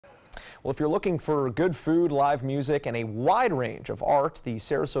Well, if you're looking for good food, live music, and a wide range of art, the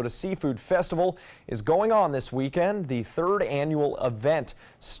Sarasota Seafood Festival is going on this weekend. The third annual event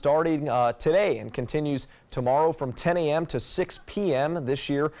starting today and continues tomorrow from 10 a.m. to 6 p.m. This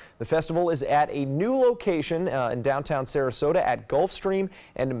year, the festival is at a new location in downtown Sarasota at Gulfstream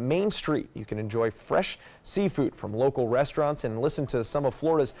and Main Street. You can enjoy fresh seafood from local restaurants and listen to some of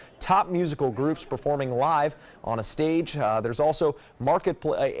Florida's top musical groups performing live on a stage. There's also a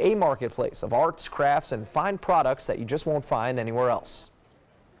marketplace of arts, crafts, and fine products that you just won't find anywhere else.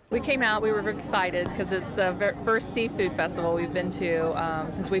 We came out, we were very excited because it's the first seafood festival we've been to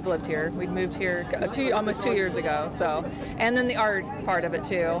since we've lived here. We moved here almost 2 years ago, and then the art part of it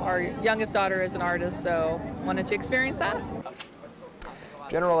too. Our youngest daughter is an artist, so wanted to experience that.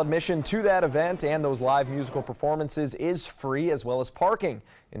 General admission to that event and those live musical performances is free, as well as parking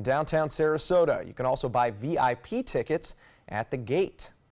in downtown Sarasota. You can also buy VIP tickets at the gate.